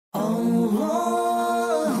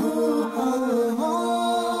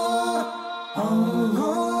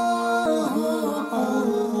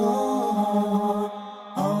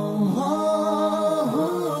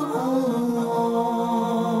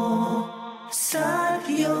Start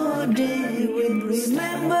your day with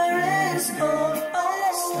remembrance of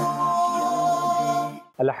Allah.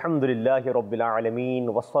 Alhamdulillahi Rabbil Alameen,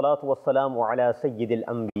 wassalatu wassalamu ala Sayyidil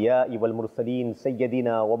Anbiya'i wal Mursaleen,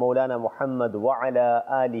 Sayyidina wa Mawlana Muhammad wa ala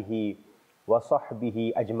alihi wa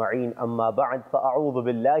sahbihi ajma'een, amma ba'd, fa'a'udhu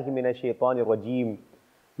billahi minash shaitanir rajeem.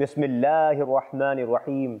 Bismillahir Rahmanir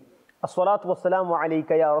Rahim. As-salatu wassalamu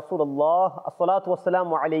alayka ya Rasulullah, as-salatu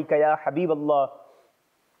wassalamu alayka ya Habiballah,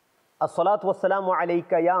 as-salatu wassalamu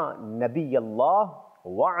alayka ya Nabiyallah,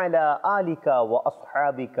 wa ala alika wa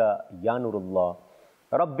ashabika ya Nurullah.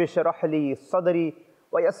 Rabbi shrah li sadri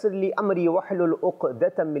wa yassir li amri wahlul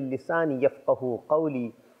uqdatan min lisani yafqahu qawli.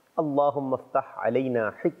 Allahumma iftah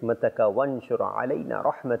alayna hikmataka wanshur alayna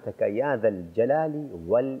rahmataka ya dhal jalali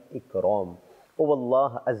wal ikram. O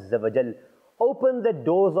Allah Azza wa Jal, open the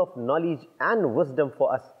doors of knowledge and wisdom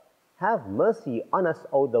for us. Have mercy on us,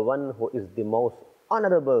 O the one who is the most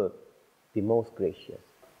honorable, the most gracious.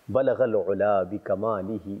 بلغ العلا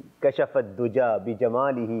بكماله كشف الدجى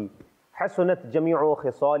بجماله حسنت جميع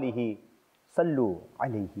خصاله صلوا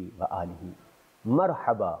عليه وآله.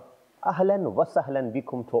 Marhaba, ahlan wa sahlan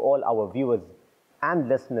bikum to all our viewers and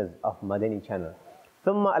listeners of Madani Channel.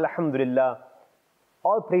 Thumma alhamdulillah,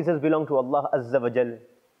 all praises belong to Allah Azza wa Jal,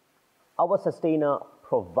 our sustainer,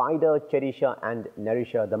 provider, cherisher and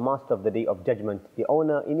nourisher, the master of the day of judgment, the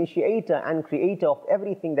owner, initiator and creator of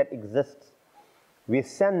everything that exists. We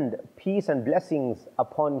send peace and blessings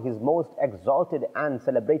upon his most exalted and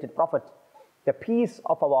celebrated prophet, the peace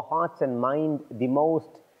of our hearts and mind, the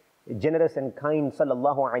most generous and kind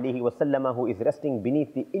sallallahu alaihi wasallam, who is resting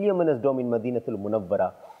beneath the illuminous dome in Madinatul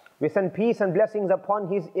Munawwara. We send peace and blessings upon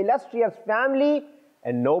his illustrious family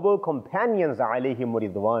and noble companions alayhim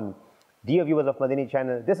ridwan. Dear viewers of Madani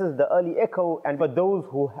Channel, this is the early echo, and for those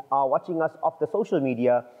who are watching us off the social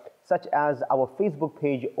media, such as our Facebook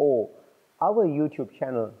page or our YouTube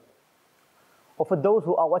channel, or for those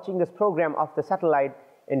who are watching this program off the satellite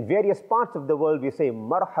in various parts of the world, we say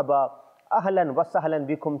marhaba, ahlan wa sahlan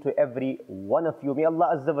bikum to every one of you. May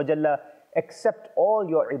Allah Azza wa Jalla accept all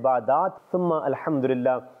your ibadat. Thumma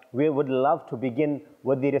alhamdulillah, we would love to begin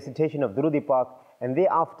with the recitation of Durud Pak, and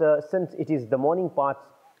thereafter, since it is the morning parts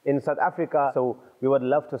in South Africa, so we would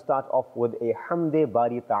love to start off with a Hamde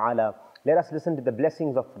Bari Ta'ala. Let us listen to the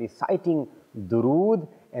blessings of reciting Durood,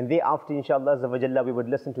 and thereafter, inshallah Azza wa Jalla, we would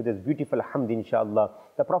listen to this beautiful Hamd, inshallah.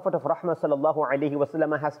 The Prophet of Rahmah sallallahu alayhi wa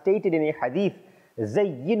sallam has stated in a hadith,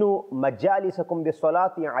 زَيِّنُوا مَجَالِسَكُمْ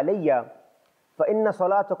بِالصَّلَاةِ عَلَيَّ فَإِنَّ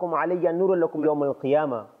صَلَاتَكُمْ عَلَيَّ نُورٌ لَكُمْ يَوْمَ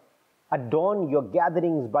الْقِيَامَةِ. Adorn your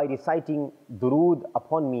gatherings by reciting Durood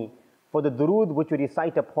upon me, for the Durood which you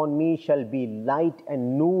recite upon me shall be light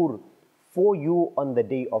and noor for you on the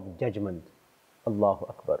day of judgment. Allahu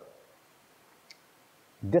Akbar.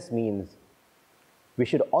 This means we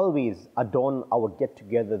should always adorn our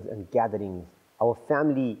get-togethers and gatherings, our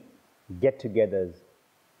family get-togethers.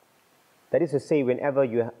 That is to say, whenever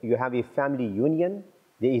you have a family union,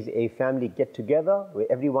 there is a family get-together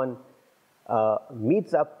where everyone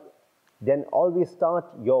meets up, then always start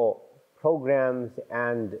your programs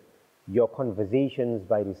and your conversations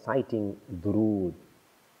by reciting Durood,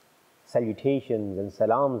 salutations and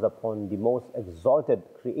salams upon the most exalted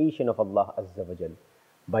creation of Allah Azza wa Jal.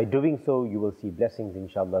 By doing so, you will see blessings,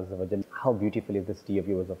 inshallah Azza wa Jal. How beautiful is this, dear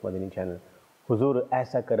viewers of Madani Channel. Huzur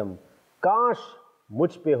aisa karam, kaash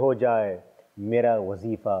mujh pe ho jaye, mera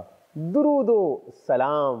wazifa, durudo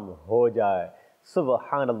salam ho jaye.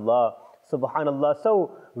 Subhanallah, Subhanallah.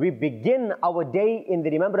 So we begin our day in the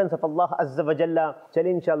remembrance of Allah Azza wa Jalla. Chale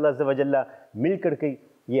inshallah Azza wa Jalla mil karke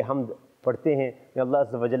ye hamd padhte hain. May Allah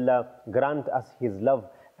Azza wa Jalla grant us His love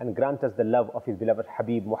and grant us the love of His beloved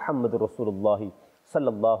Habib Muhammad Rasulullah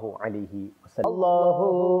sallallahu alayhi wa sallam.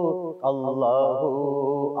 Allahu,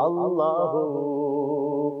 Allahu, Allahu.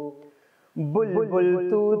 Bulbul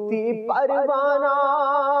tuti parwana,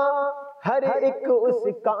 ہر ایک اس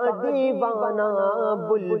کا دیوانہ.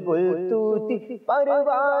 بلبل توتی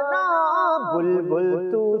پروانہ, بلبل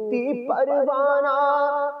توتی پروانہ,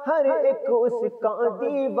 ہر ایک اس کا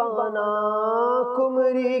دیوانہ.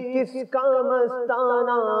 کمری کس کا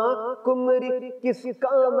مستانہ, کمری کس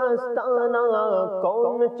کا مستانہ,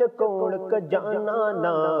 کون چکوڑ کا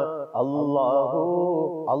جانانا. اللہ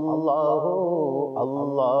اللہ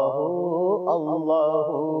اللہ اللہ اللہ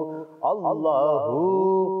Allahu,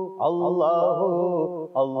 Allahu,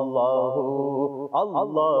 Allahu,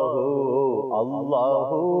 Allahu,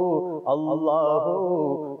 Allahu, Allahu,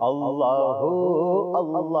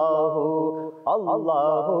 Allahu,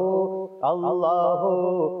 Allahu, Allahu,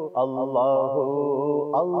 Allahu,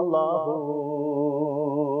 Allahu.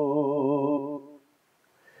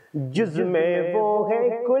 جز میں وہ ہے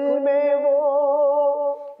کل میں وہ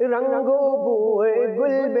رنگ و بوئے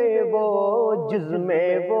گل میں وہ جز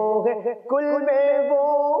میں وہ ہے کل میں وہ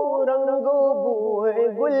رنگ و بوئے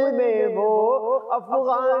گل میں وہ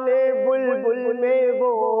افغان بلبل میں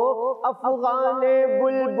وہ افغان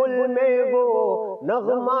بلبل میں وہ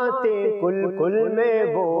نغمات کل کل میں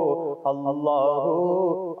وہ اللہ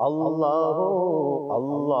اللہ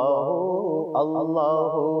اللہ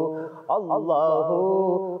اللہ اللہ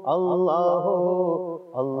اللہ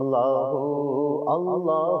اللہ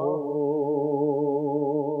اللہ.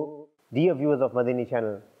 Dear viewers of Madani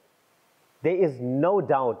Channel, there is no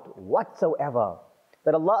doubt whatsoever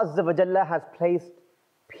that Allah Azza wa Jalla has placed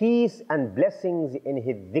peace and blessings in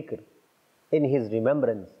His dhikr, in His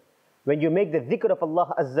remembrance. When you make the dhikr of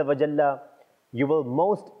Allah Azza wa Jalla, you will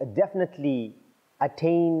most definitely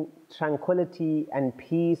attain tranquility and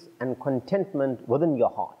peace and contentment within your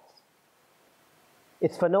hearts.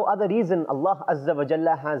 It's for no other reason Allah Azza wa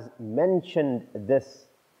Jalla has mentioned this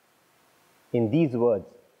in these words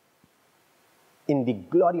in the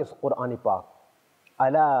glorious Quran Pak.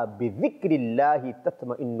 Ala bi dhikrillahi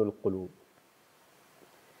tatma'innul qulub.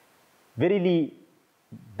 Verily,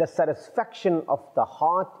 the satisfaction of the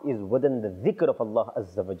heart is within the dhikr of Allah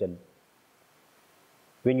Azza wa Jalla.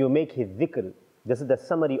 When you make His dhikr, this is the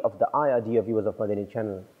summary of the ayah, dear viewers of Madani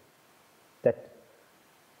Channel, that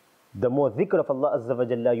the more dhikr of Allah Azza wa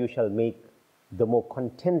Jalla you shall make, the more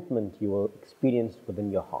contentment you will experience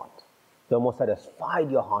within your heart. The more satisfied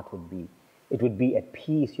your heart would be. It would be at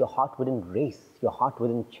peace, your heart wouldn't race, your heart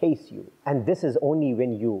wouldn't chase you. And this is only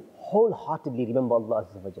when you wholeheartedly remember Allah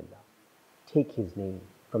Azza wa Jalla. Take His name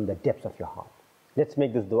from the depths of your heart. Let's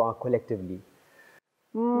make this dua collectively.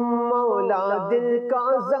 مولا دل کا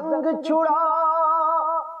زنگ چھڑا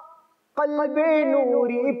قلب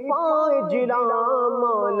نوری پائے جلا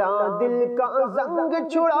مولا دل کا زنگ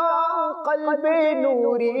چھڑا قلب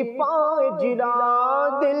نوری پائے جلا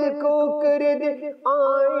دل کو کر دے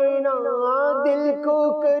آئینہ دل کو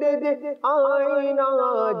کر دے آئینہ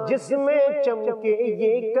جس میں چمکے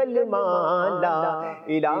یہ کلمہ لا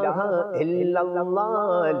الہ الا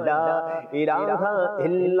اللہ لا الہ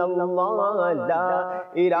الا اللہ لا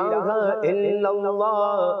الہ الا اللہ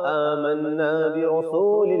آمنا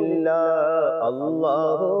برسول اللہ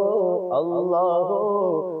اللہ اللہ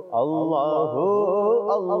اللہ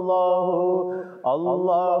اللہ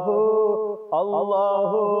اللہ اللہ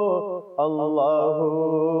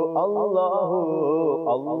اللہ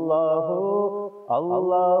اللہ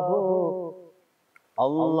اللہ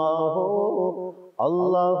اللہ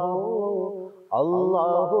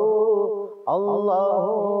اللہ اللہ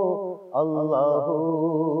اللہ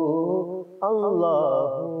اللہ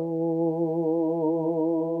اللہ.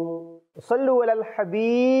 صلو علی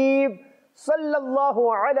الحبیب صلی اللہ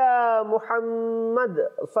علی محمد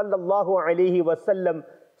صلی اللہ علیہ وسلم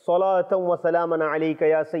صلاۃ و سلاما علیک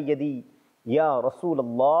یا سیدی یا رسول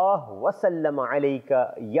اللہ وسلم علیک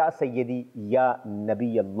یا سیدی یا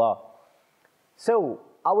نبی اللہ. So,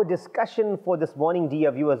 our discussion for this morning,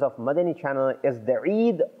 dear viewers of Madani Channel, is the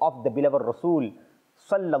Eid of the beloved Rasool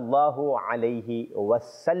sallallahu alayhi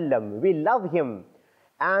wasallam. We love him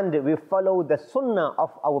and we follow the Sunnah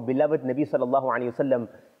of our beloved Nabi sallallahu alayhi wasallam.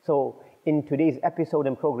 So, in today's episode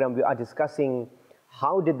and program, we are discussing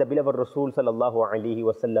how did the beloved Rasool sallallahu alayhi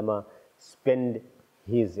wasallam spend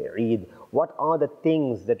his Eid. What are the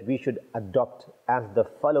things that we should adopt as the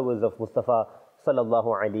followers of Mustafa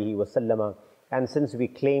sallallahu alayhi wasallam? And since we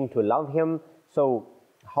claim to love him, so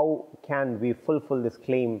how can we fulfill this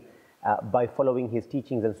claim by following his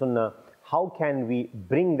teachings and Sunnah? How can we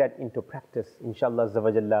bring that into practice, inshallah azza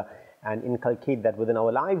wa jalla, and inculcate that within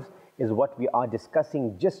our lives is what we are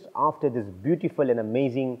discussing just after this beautiful and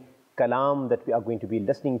amazing kalam that we are going to be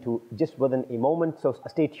listening to just within a moment. So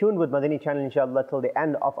stay tuned with Madani Channel, inshallah, till the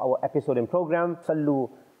end of our episode and program. Sallu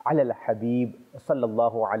ala al-Habib,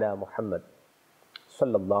 sallallahu ala Muhammad,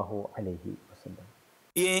 sallallahu alayhi wa sallam.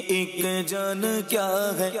 یہ ایک جان کیا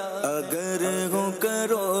ہے اگر ہو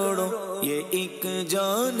کروڑوں یہ ایک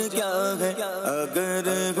جان کیا ہے اگر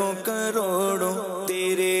ہو کروڑوں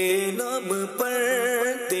تیرے نام پر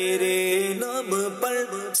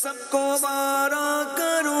سب کو وارا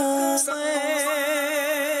کروں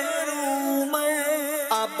میں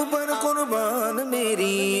آپ پر قربان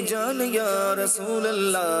میری جان یا رسول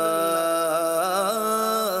اللہ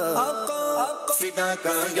فدا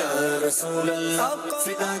کا یا رسول اللہ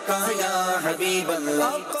فدا کا یا حبیب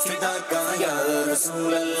اللہ فدا کا یا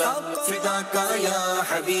رسول اللہ فدا کا یا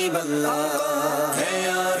حبیب اللہ ہے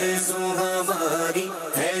آرزو ہماری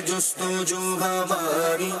ہے جستجو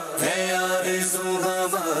ہماری ہے آرزو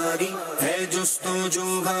ہماری ہے جستجو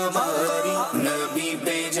ہماری نبی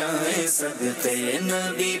پہ جائے صدقے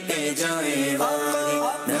نبی پہ جائے واری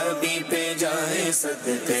جائے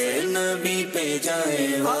صدقے نبی پہ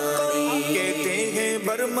جائے واری. کہتے ہیں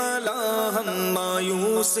برملا ہم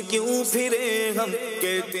مایوس کیوں پھرے ہم،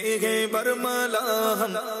 کہتے ہیں برملا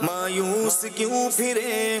ہم مایوس کیوں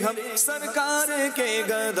پھرے ہم، سرکار کے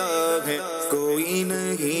گدا ہے کوئی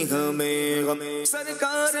نہیں ہمیں غم،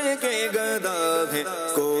 سرکار کے گدا ہے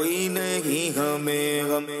کوئی نہیں ہمیں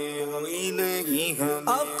غم، کوئی نہیں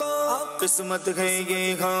ہمیں. قسمت ہے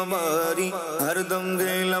یہ ہماری ہر دم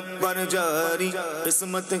ہے لب پر جاری،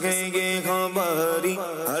 قسمت ہے یہ ہماری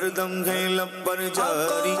ہر دم ہے لب پر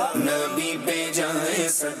جاری. نبی پہ جائے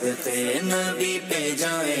صدقے نبی پہ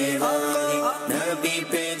جائے واری، نبی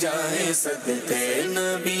پہ جائے صدقے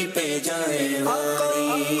نبی پہ جائے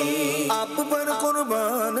واری. آپ پر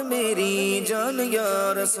قربان میری جان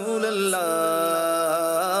یا رسول اللہ،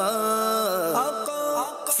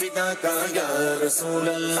 فدا کا یا رسول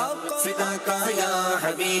اللہ، فدا کا یا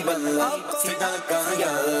حبیب اللہ، فدا کا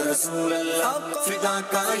یا رسول اللہ، فدا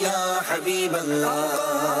کا یا حبیب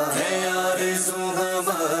اللہ. ہے آرزو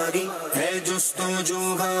ہماری ہے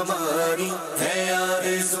جستجو ہماری، ہے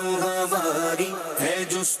آرزو ہماری ہے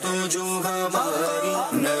جستجو ہماری.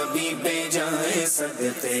 نبی پہ جائے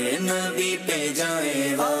صدقے نبی پہ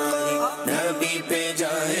جائے واری، نبی پہ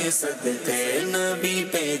جائے صدقے نبی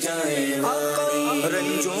پہ جائے واری.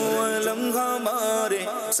 رنجو علم ہمارے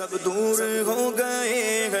سب دور ہو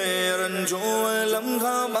گئے ہیں، رنجو علم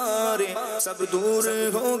ہمارے سب دور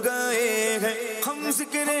ہو گئے ہیں، ہم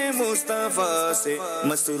ذکر مصطفیٰ سے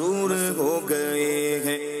مسرور ہو گئے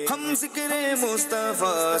ہیں، ہم ذکر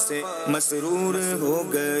مصطفیٰ سے مسرور ہو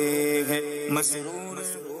گئے ہیں، مسرور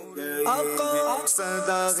ہو گئے ہیں.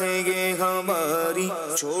 صدا ہے یہ ہماری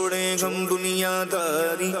چھوڑے ہم دنیا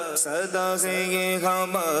داری، صدا ہے یہ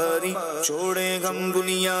ہماری چھوڑے ہم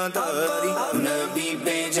دنیا داری. نبی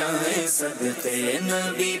پہ جائے صدقے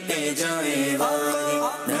نبی پہ جائے واری،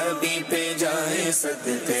 نبی پہ جائے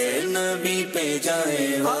صدقے نبی پہ جائے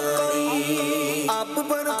واری. آپ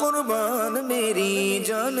پر قربان میری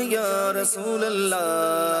جان یا رسول اللہ،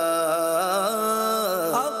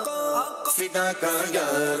 فدا کا یا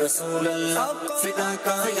رسول اللہ، فدا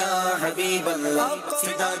کا یا حبیب اللہ،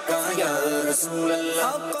 فدا کا یا رسول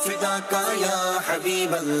اللہ، فدا کا یا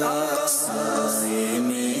حبیب اللہ. سائے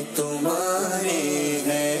میں تمہارے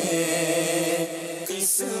ہے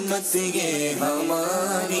قسمت یہ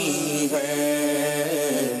ہماری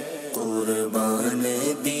ہے، قربان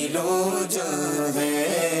دل و جان ہے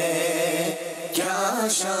کیا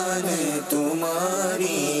شان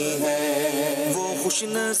تمہاری ہے. وہ خوش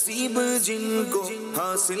نصیب جن کو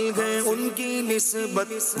حاصل ہے ان کی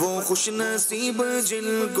نسبت، وہ خوش نصیب جن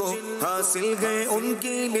کو حاصل ہے ان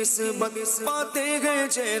کی نسبت، پاتے ہیں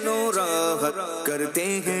چین و راحت کرتے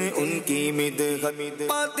ہیں ان کی مدحت،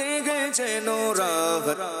 پاتے ہیں چین و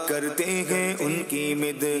راحت کرتے ہیں ان کی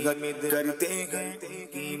مدحت، کرتے ہیں ان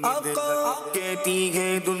کی مدحت. کہتی ہے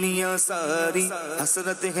دنیا ساری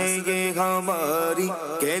حسرت ہے یہ ہماری،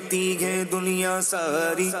 کہتی ہے دنیا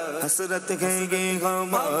ساری حسرت ہے یہ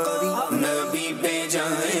ہماری. نبی پہ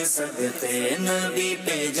جائے صدقے نبی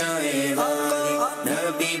پہ جائے واری،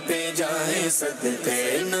 نبی پہ جائے صدقے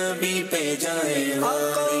نبی پہ جائے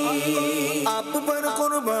واری. آپ پر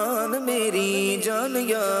قربان میری جان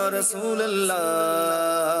یا رسول اللہ،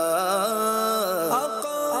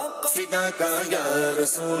 فدا کا یا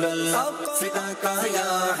رسول اللہ، فدا کا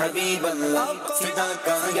یا حبیب اللہ، فدا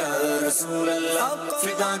کا یا رسول اللہ،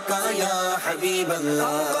 فدا کا یا حبیب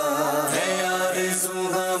اللہ. ہے آرزو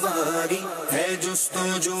ہماری ہے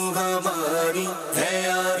جستجو ہماری، ہے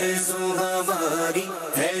آرزو ہماری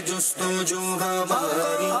ہے جستجو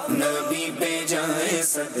ہماری. نبی پہ جائے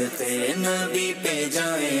صدقے نبی پہ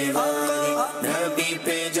جائے واری، نبی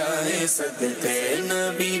پہ جائے صدقے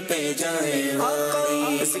نبی پہ جائے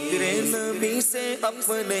واری. ذکر نبی سے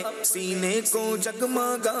اپنے سینے کو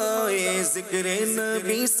جگمگائے، ذکر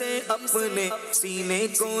نبی سے اپنے سینے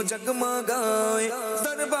کو جگمگائے،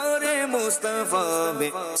 دربار مصطفیٰ میں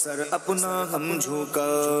سر اپنا ہم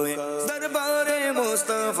جھکائے، دربار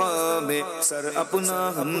مصطفیٰ میں سر اپنا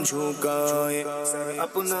ہم جھکائے، سر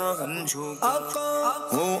اپنا ہم جھکائے.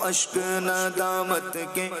 ہو اشک ندامت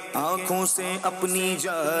کے آنکھوں سے اپنی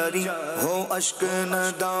جاری، ہو اشک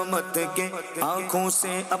ندامت کے آنکھوں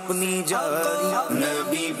سے اپنی جاری.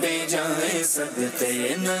 نبی پہ جائے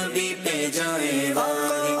صدقے نبی پہ جائے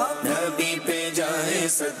واری، نبی پہ جائے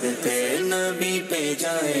صدقے نبی پہ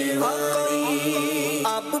جائے واری.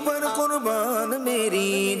 آپ پر قربان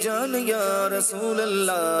میری جان یا رسول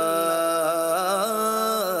اللہ،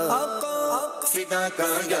 फिदा का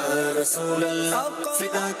या रसूल अल्लाह,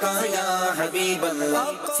 फिदा का या हबीब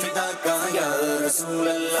अल्लाह, फिदा का या रसूल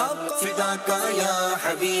अल्लाह, फिदा का या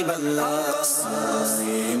हबीब अल्लाह।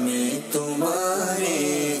 साए में तुम्हारे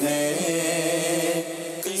है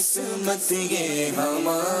किस्मत ये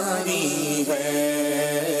हमारी है,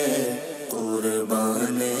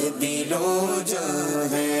 कुर्बान दिलो जान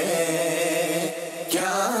है,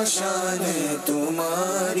 क्या शान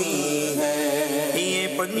तुम्हारी है। ये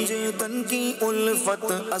पंजतन की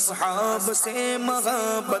उल्फत असहाब से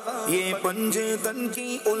महाबत, ये पंजतन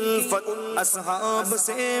की उल्फत असहाब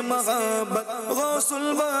से महाबत, गौसुल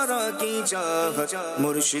वारा की चाहत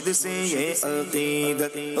मुर्शिद से ये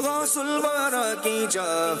अकीदत, गौसुल वारा की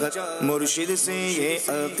चाहत मुर्शिद से ये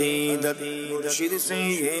अकीदत, मुर्शिद से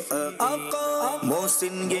ये अकीदत।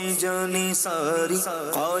 मोहसिन ये जाने सारी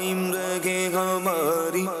कायम रहे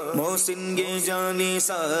हमारी, मोहसिन ये जाने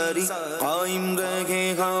सारी कायम रहे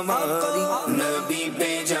हमारी। नबी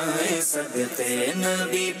पे जाए सदते,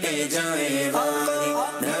 नबी पे जाए वारी,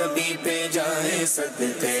 नबी पे जाए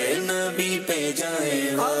सदते, नबी पे जाए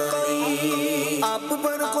वारी। आप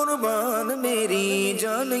पर कुर्बान मेरी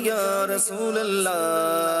जान या रसूल अल्लाह।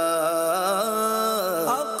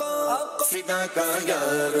 फिदा का या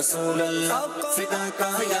रसूल अल्लाह, फिदा का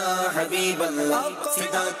या हबीब अल्लाह,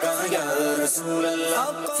 फिदा का या रसूल अल्लाह,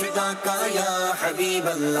 फिदा का या हबीब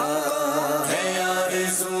अल्लाह। है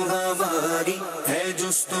आरज़ू हमारी, है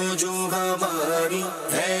जुस्तुजू हमारी,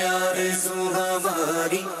 है आरज़ू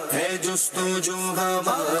हमारी, है जुस्तुजू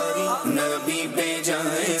हमारी। नबी पे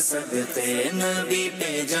जाए सदते, नबी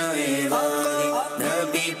पे जाए वारी,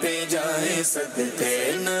 नबी पे जाए सदते,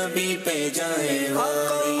 नबी पे जाए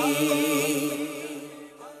वारी।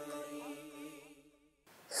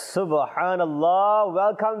 Subhanallah.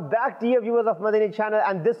 Welcome back, dear viewers of Madani Channel,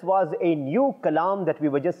 and this was a new kalam that we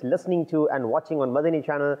were just listening to and watching on Madani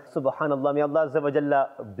Channel. Subhanallah. May Allah Azza wa Jalla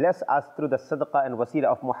bless us through the sadaqah and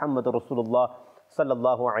wasila of Muhammad Rasulullah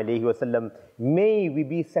sallallahu alayhi wa sallam. May we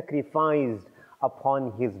be sacrificed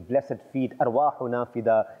upon his blessed feet. Arwahuna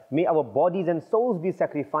fida. May our bodies and souls be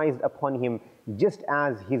sacrificed upon him, just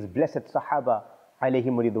as his blessed Sahaba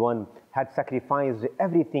alayhim ridwan had sacrificed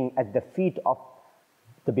everything at the feet of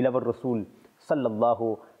the beloved Rasool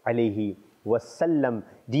sallallahu alayhi wasallam.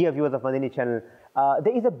 Dear viewers of Madani Channel,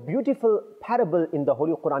 there is a beautiful parable in the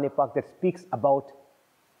Holy Quran Pak that speaks about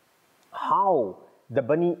how the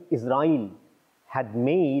Bani Israel had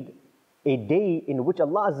made a day in which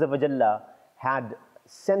Allah Azza wa Jalla had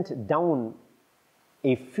sent down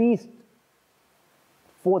a feast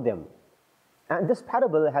for them. And this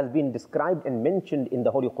parable has been described and mentioned in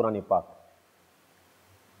the Holy Quran Pak.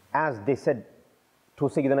 As they said to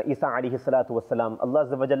Sayyidina Isa alayhi salatu wasalam, Allah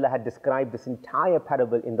Azza wa Jalla had described this entire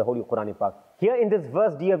parable in the Holy Quran Pak. Here in this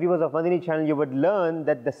verse, dear viewers of Madani Channel, you would learn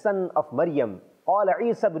that the son of Maryam, Qala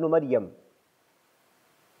Isa ibn Maryam,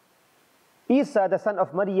 Isa the son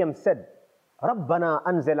of Maryam said, ربنا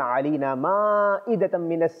أنزل علينا مائدة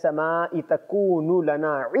من السماء تكون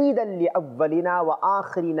لنا عيدا لأولنا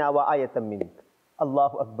وآخرنا وآية منك.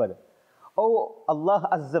 Allahu Akbar. O Allah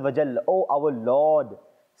Azza wa Jalla, O our Lord,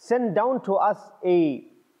 send down to us a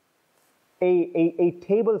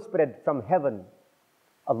table spread from heaven.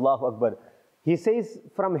 Allahu Akbar. He says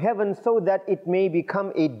from heaven so that it may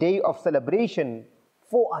become a day of celebration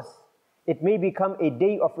for us. It may become a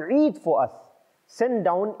day of Eid for us. Send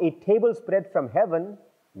down a table spread from heaven.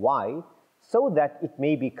 Why? So that it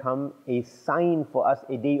may become a sign for us,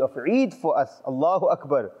 a day of Eid for us. Allahu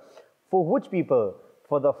Akbar. For which people?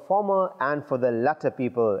 For the former and for the latter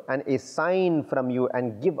people, and a sign from you,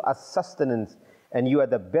 and give us sustenance, and you are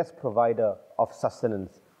the best provider of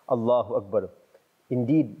sustenance. Allahu Akbar.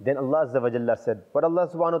 Indeed, then Allah Azza wa Jalla said, what Allah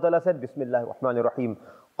subhanahu wa ta'ala said, Bismillahir Rahmanir Rahim,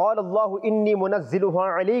 قال الله إني منزلها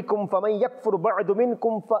عليكم فمن يكفر بعد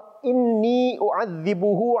منكم فإني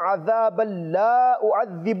أعذبه عذابا لا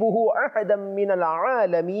أعذبه أحدا من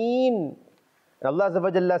العالمين. And Allah Azza wa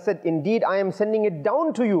Jalla said, indeed I am sending it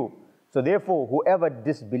down to you. So therefore, whoever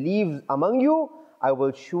disbelieves among you, I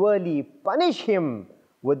will surely punish him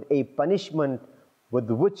with a punishment with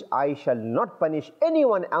which I shall not punish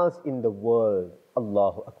anyone else in the world.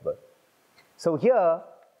 Allahu Akbar. So here,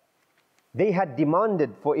 they had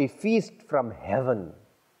demanded for a feast from heaven.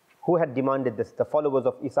 Who had demanded this? The followers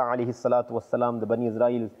of Isa alayhi salatu wasalam, the Bani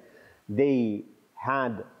Israel, they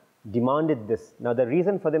had demanded this. Now the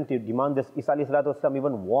reason for them to demand this, Isa alayhi salatu wasalam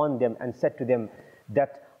even warned them and said to them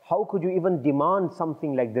that, how could you even demand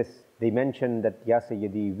something like this? They mentioned that, Ya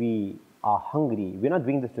Sayyidi, we are hungry. We're not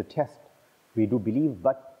doing this to test. We do believe,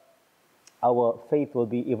 but our faith will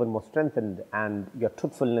be even more strengthened, and your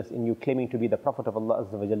truthfulness in you claiming to be the Prophet of Allah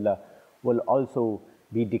Azza wa Jalla will also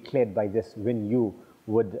be declared by this when you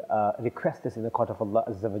would request this in the court of Allah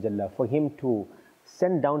Azza wa Jalla, for Him to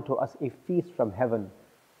send down to us a feast from heaven.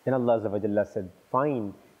 Then Allah Azza wa Jalla said,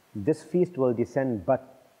 fine, this feast will descend,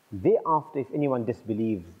 but thereafter if anyone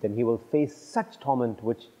disbelieves, then he will face such torment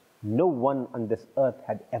which no one on this earth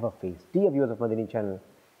had ever faced. Dear viewers of Madani Channel,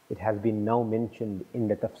 it has been now mentioned in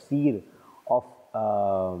the tafsir of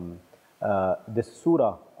this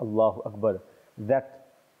surah, Allahu Akbar, that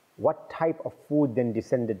what type of food then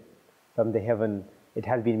descended from the heaven. It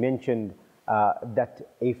has been mentioned that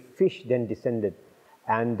a fish then descended,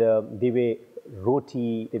 and there were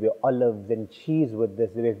roti, there were olives and cheese with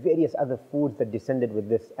this. There were various other foods that descended with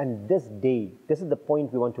this. And this day, this is the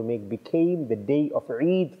point we want to make, became the day of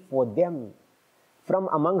Eid for them. From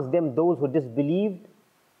amongst them, those who disbelieved,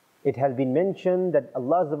 it has been mentioned that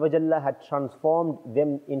Allah Azza wa Jalla had transformed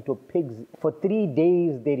them into pigs. For 3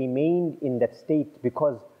 days they remained in that state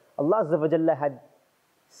because Allah Azza wa Jalla had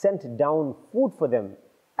sent down food for them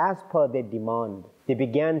as per their demand. They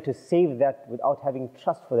began to save that without having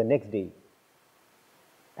trust for the next day.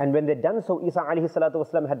 And when they done so, Isa alayhi salatu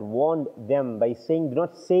wasalam had warned them by saying, do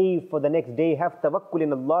not save for the next day, have tawakkul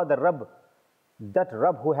in Allah, the Rabb. That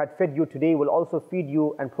Rabb who had fed you today will also feed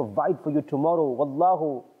you and provide for you tomorrow.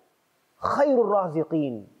 Wallahu khayrul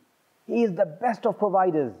raziqeen. He is the best of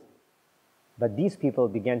providers. But these people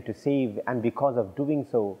began to save, and because of doing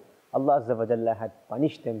so, Allah Azza wa Jalla had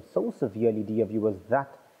punished them so severely, dear viewers, that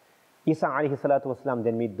Isa alayhi salatu wasalam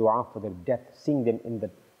then made dua for their death, seeing them in the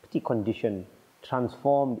petty condition,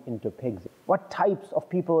 transformed into pigs. What types of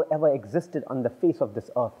people ever existed on the face of this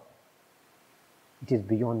earth? It is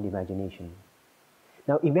beyond imagination.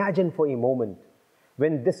 Now imagine for a moment,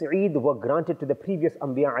 when this Eid were granted to the previous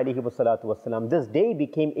Anbiya alayhi wassalatu wassalam, this day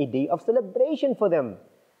became a day of celebration for them.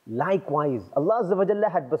 Likewise, Allah Azza wa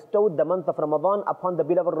Jalla had bestowed the month of Ramadan upon the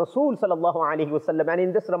beloved Rasool sallallahu alayhi wasallam, and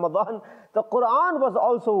in this Ramadan, the Quran was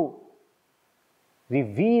also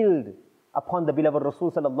revealed upon the beloved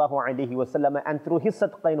Rasool sallallahu alayhi wasallam, and through his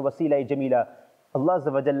sadqa and wasila jamila, Allah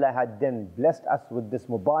Azza wa Jalla had then blessed us with this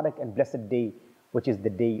Mubarak and blessed day, which is the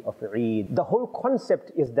day of Eid. The whole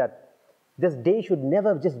concept is that this day should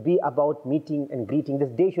never just be about meeting and greeting. This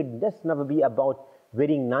day should just never be about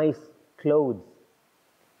wearing nice clothes.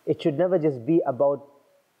 It should never just be about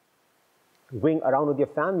going around with your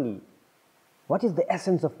family. What is the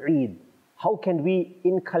essence of Eid? How can we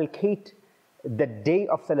inculcate the day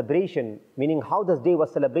of celebration, meaning how this day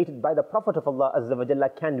was celebrated by the Prophet of Allah Azza wa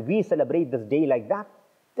Jalla? Can we celebrate this day like that?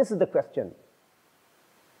 This is the question.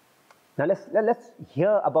 Now let's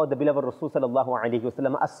hear about the beloved Rasul sallallahu alayhi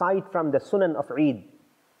wasallam. Aside from the Sunnah of Eid,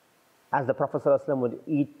 as the Prophet sallallahu alayhi wasallam would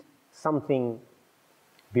eat something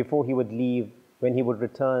before he would leave, when he would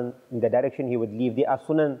return, in the direction he would leave, there are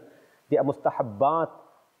Sunnah, there are mustahabbat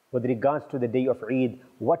with regards to the day of Eid,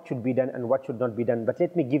 what should be done and what should not be done. But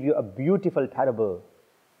let me give you a beautiful parable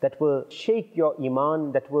that will shake your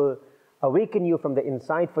iman, that will awaken you from the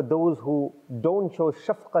inside for those who don't show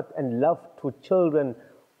shafqat and love to children,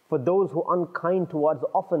 for those who are unkind towards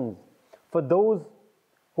orphans, for those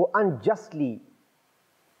who unjustly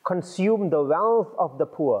consume the wealth of the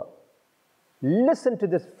poor. Listen to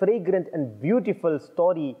this fragrant and beautiful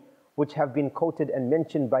story which have been quoted and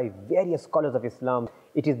mentioned by various scholars of Islam.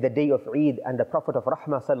 It is the day of Eid, and the Prophet of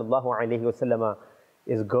Rahmah sallallahu alayhi wasallam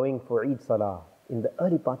is going for Eid Salah in the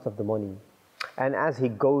early parts of the morning. And as he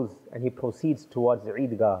goes and he proceeds towards the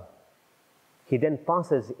Eidgah, he then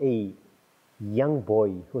passes a young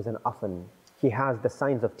boy who's an orphan. He has the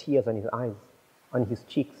signs of tears on his eyes, on his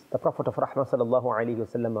cheeks. The Prophet of Rahmah sallallahu alayhi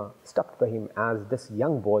wasallam stopped by him as this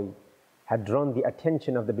young boy had drawn the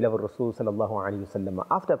attention of the beloved Rasul sallallahu alayhi wasallam.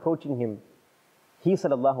 After approaching him, he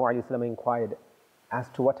sallallahu alayhi wasallam inquired as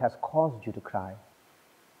to what has caused you to cry.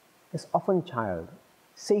 This orphan child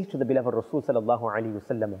says to the beloved Rasul sallallahu alayhi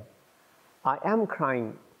wasallam, I am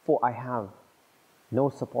crying for I have no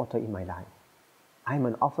supporter in my life. I am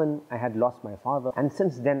an orphan, I had lost my father, and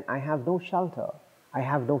since then I have no shelter, I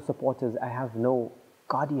have no supporters, I have no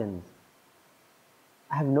guardians,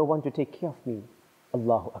 I have no one to take care of me.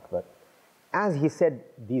 Allahu Akbar. As he said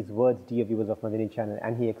these words, dear viewers of Madani Channel,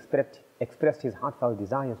 and he expressed his heartfelt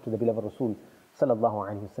desires to the beloved Rasul sallallahu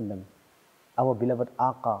alayhi wasallam, our beloved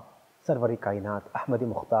Aqa, Sarwari Kainat, Ahmadi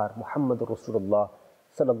Mukhtar, Muhammadur Rasulullah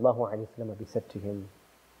sallallahu alayhi wasallam, he said to him,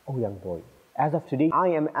 oh young boy, as of today, I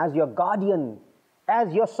am as your guardian,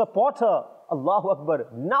 as your supporter. Allahu Akbar.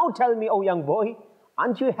 Now tell me, oh young boy,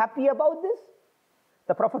 aren't you happy about this?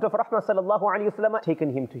 The Prophet of Rahmah sallallahu alayhi wasallam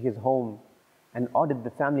taken him to his home and ordered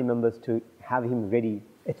the family members to have him ready.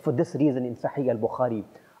 It's for this reason in Sahih al-Bukhari,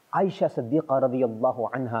 Aisha Siddiqa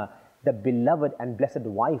radiyallahu anha the beloved and blessed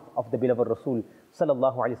wife of the beloved Rasool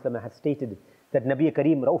sallallahu alaihi wasallam has stated that Nabi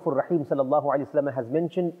Kareem Raufur Rahim sallallahu alaihi wasallam has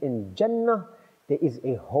mentioned in Jannah there is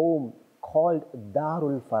a home called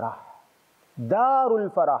Darul Farah. Darul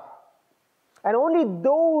Farah. And only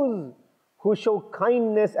those who show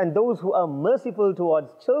kindness and those who are merciful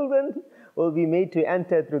towards children will be made to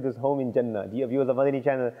enter through this home in Jannah. Dear viewers of Madani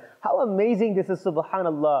Channel, how amazing this is,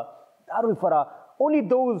 subhanallah. Darul Farah. Only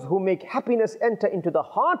those who make happiness enter into the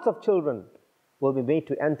hearts of children will be made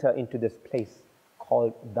to enter into this place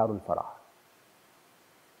called Darul Farah.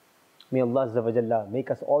 May Allah Azza wa Jalla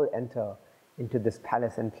make us all enter into this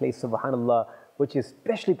palace and place, subhanallah, which is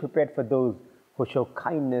specially prepared for those who show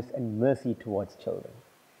kindness and mercy towards children.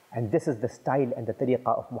 And this is the style and the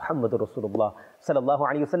tariqah of Muhammad Rasulullah sallallahu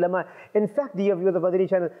alayhi wasallam. In fact, dear viewers of Madani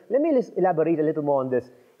Channel, let me elaborate a little more on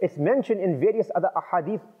this. It's mentioned in various other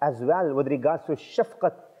ahadith as well with regards to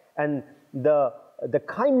shafqat and the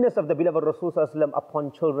kindness of the beloved Rasul sallallahu alayhi wasallam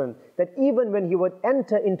upon children, that even when he would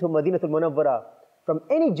enter into Madinatul Munawwara from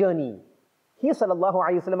any journey, he sallallahu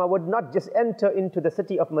alayhi wasallam would not just enter into the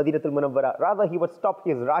city of Madinatul Munawwara, rather he would stop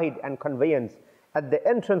his ride and conveyance at the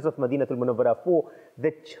entrance of Madinatul Munawwara, for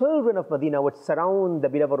the children of Medina would surround the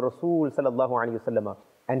beloved Rasul sallallahu alayhi wasallam,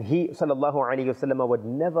 and he sallallahu alayhi wasallam would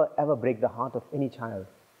never ever break the heart of any child.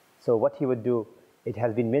 So what he would do, it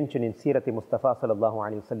has been mentioned in Sirati Mustafa sallallahu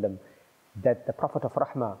alayhi wasallam that the Prophet of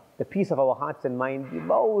Rahmah, the peace of our hearts and mind, the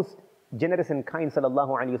most generous and kind sallallahu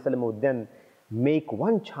alayhi wasallam would then make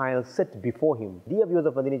one child sit before him. Dear viewers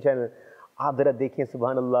of Madani Channel, Adrat dekhen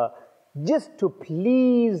subhanallah, just to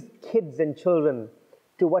please kids and children,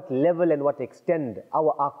 to what level and what extent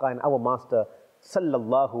our Aqā and our Master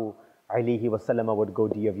sallallahu alayhi wasallam would go,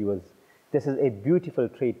 dear viewers. This is a beautiful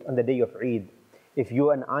trait on the day of Eid. If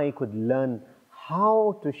you and I could learn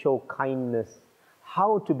how to show kindness,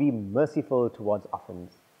 how to be merciful towards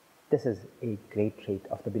orphans, this is a great trait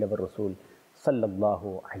of the beloved Rasul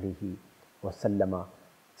sallallahu alayhi wasallam.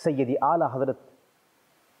 Sayyidi Ala Hazrat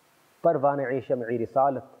Parvan-e Sham-e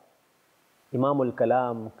Risalat, Imamul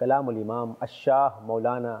Kalam, Kalamul Imam, Ash-Shah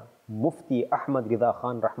Maulana Mufti Ahmad Rida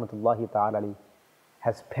Khan rahmatullahi ta'ala alayhi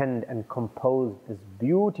has penned and composed this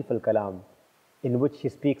beautiful kalam in which he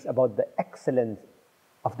speaks about the excellence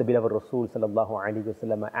of the beloved Rasul sallallahu alayhi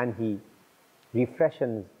wasallam, and he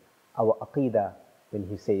refreshes our aqeedah when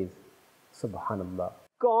he says, Subhanallah.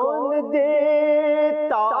 Kaun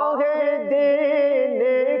deta hai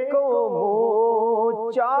dene ko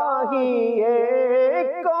muh chahiye,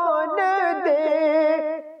 kaun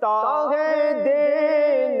deta hai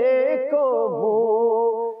dene ko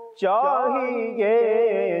muh chahiye,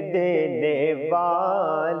 dene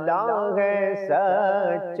wala hai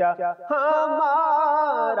sacha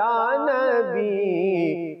hamara nabi,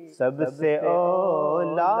 sabse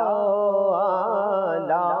ola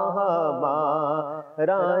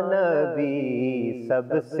हमारा नबी,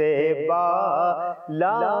 सबसे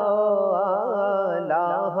बाला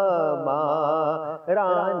हमारा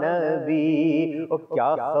नबी। ओ क्या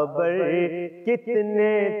खबर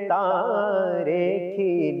कितने तारे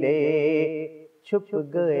खिले छुप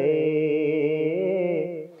गए,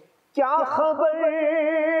 क्या खबर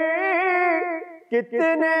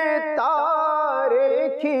कितने तारे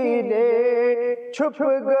खिले छुप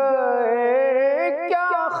गए, क्या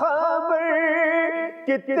खबर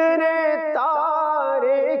कितने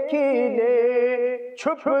तारे खिले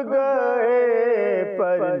छुप गए,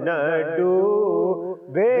 पर न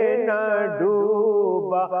डूबे न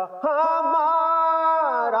डूबा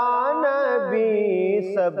हमारा नबी,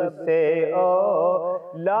 सबसे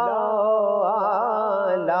ओला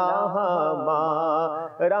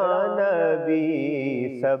हमारा नबी,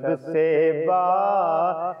 सबसे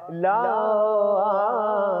बाला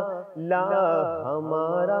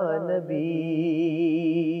हमारा नबी।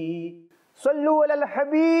 सल्लु अलल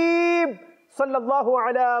हबीब सल्लल्लाहु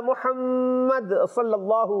अला मुहम्मद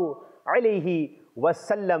सल्लल्लाहु अलैहि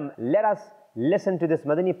wasallam. Let us listen to this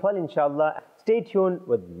Madani Pearl, inshallah. Stay tuned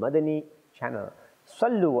with Madani Channel.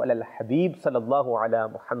 Sallu ala al-Habib sallallahu ala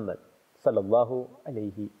Muhammad sallallahu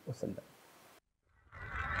alayhi wasallam.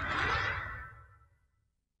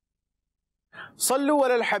 Sallu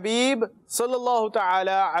ala al-Habib sallallahu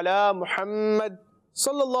ta'ala ala Muhammad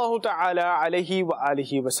sallallahu ta'ala alayhi wa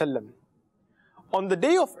alihi wasallam. On the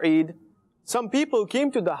day of Eid, some people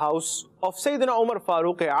came to the house of Sayyidina Umar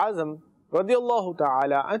Farooq-e-Azam radiyallahu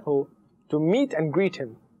ta'ala anhu to meet and greet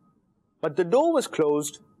him. But the door was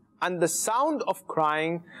closed and the sound of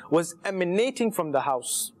crying was emanating from the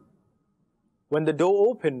house. When the door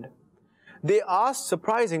opened, they asked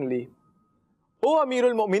surprisingly, "O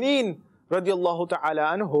Amirul Mu'mineen radiyallahu ta'ala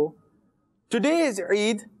anhu, today is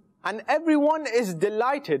Eid and everyone is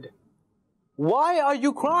delighted why are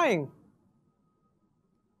you crying?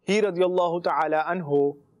 He radiallahu ta'ala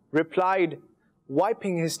anhu replied,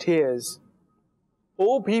 wiping his tears,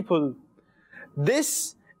 O people,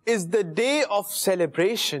 this is the day of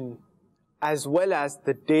celebration as well as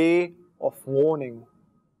the day of warning.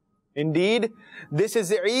 Indeed, this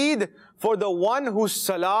is Eid for the one whose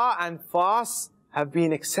salah and fasts have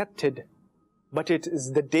been accepted. But it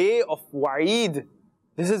is the day of wa'id.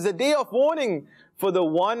 This is the day of warning for the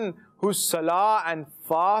one whose salah and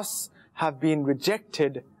fasts have been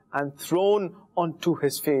rejected and thrown onto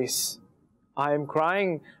his face. I am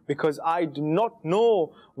crying because I do not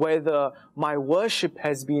know whether my worship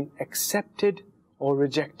has been accepted or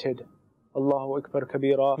rejected. Allahu Akbar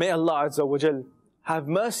Kabira. May Allah Azza wa Jal have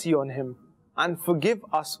mercy on him and forgive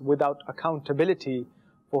us without accountability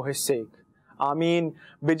for his sake. Ameen.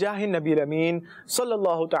 Bijahi Nabi Ameen.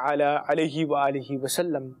 Sallallahu ta'ala alayhi wa alihi wa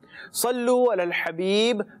sallam. Sallu ala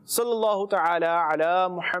al-Habib. Sallallahu ta'ala ala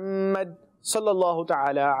Muhammad. Sallallahu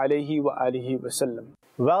ta'ala alayhi wa alihi wa sallam.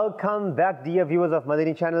 Welcome back, dear viewers of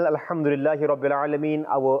Madani Channel. Alhamdulillahi Rabbil Alameen.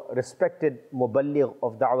 Our respected Muballigh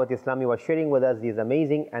of Da'wat Islami was sharing with us these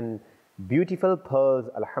amazing and beautiful pearls,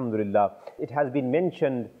 Alhamdulillah. It has been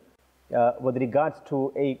mentioned with regards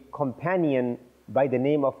to a companion by the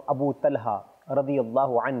name of Abu Talha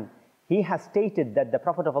radiyallahu an. He has stated that the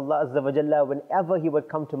Prophet of Allah Azza wa Jalla, whenever he would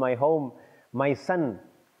come to my home, my son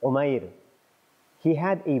Umair, he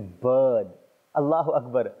had a bird. Allahu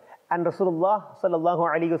Akbar. And Rasulullah sallallahu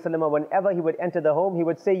alayhi wasallam, whenever he would enter the home, he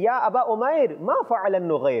would say, Ya Aba Umair, ma fa'ala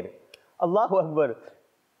an-nughair. Allahu Akbar.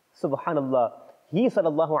 Subhanallah. He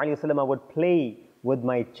sallallahu alayhi wasallam would play with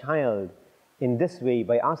my child in this way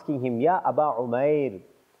by asking him, Ya Aba Umair,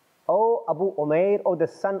 O Abu Umair, O the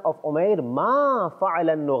son of Umair, ma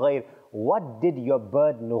fa'ala an-nughair. What did your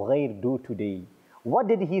bird Nughair do today? What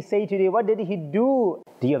did he say today? What did he do?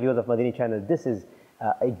 Dear viewers of Madani Channel, this is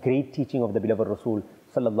a great teaching of the beloved Rasool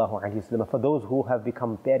sallallahu alaihi wasallam. For those who have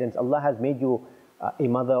become parents, Allah has made you a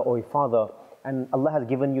mother or a father, and Allah has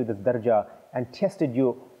given you this darjah and tested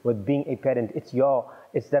you with being a parent. It's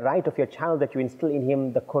the right of your child that you instill in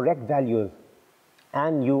him the correct values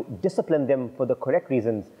and you discipline them for the correct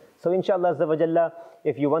reasons. So inshallah azza wa jalla,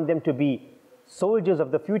 if you want them to be soldiers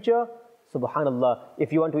of the future, subhanallah,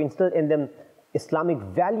 if you want to instill in them Islamic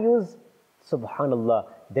values, subhanallah,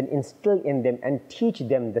 then instill in them and teach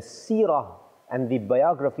them the seerah and the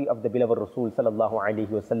biography of the beloved Rasool sallallahu alaihi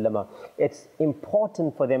wasallam. It's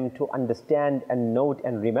important for them to understand and note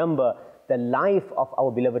and remember the life of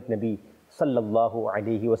our beloved Nabi sallallahu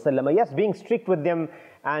alaihi wasallam. Yes, being strict with them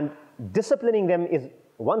and disciplining them is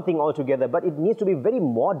one thing altogether, but it needs to be very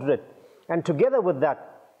moderate. And together with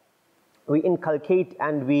that, we inculcate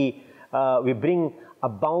and we bring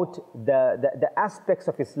about the aspects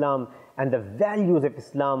of Islam and the values of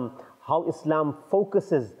Islam, how Islam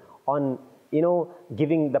focuses on,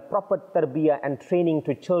 giving the proper tarbiyah and training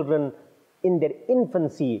to children in their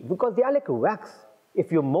infancy, because they are like wax.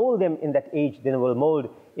 If you mold them in that age, then they will mold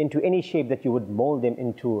into any shape that you would mold them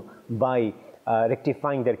into by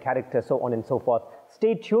rectifying their character, so on and so forth.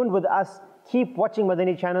 Stay tuned with us. Keep watching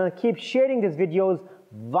Madani Channel. Keep sharing these videos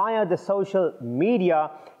via the social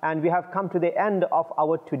media. And we have come to the end of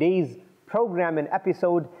our today's program and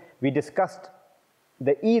episode. We discussed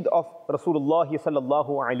the Eid of Rasulullah sallallahu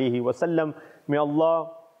alaihi wasallam. May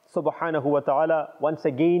Allah subhanahu wa ta'ala, once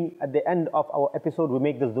again at the end of our episode, we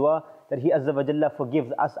make this dua that He Azza wa Jalla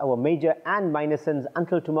forgives us our major and minor sins.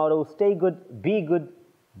 Until tomorrow, stay good, be good,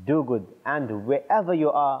 do good. And wherever you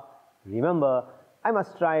are, remember, I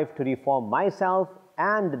must strive to reform myself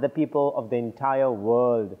and the people of the entire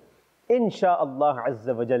world. Insha'Allah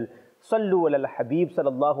Azza wa Jal. Sallu ala al-Habib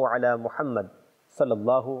sallallahu ala Muhammad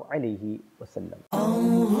sallallahu alayhi wa sallam.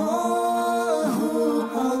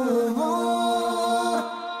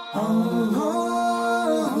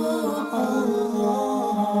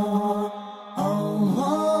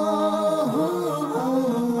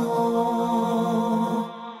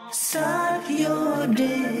 Start your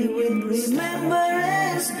day with remembering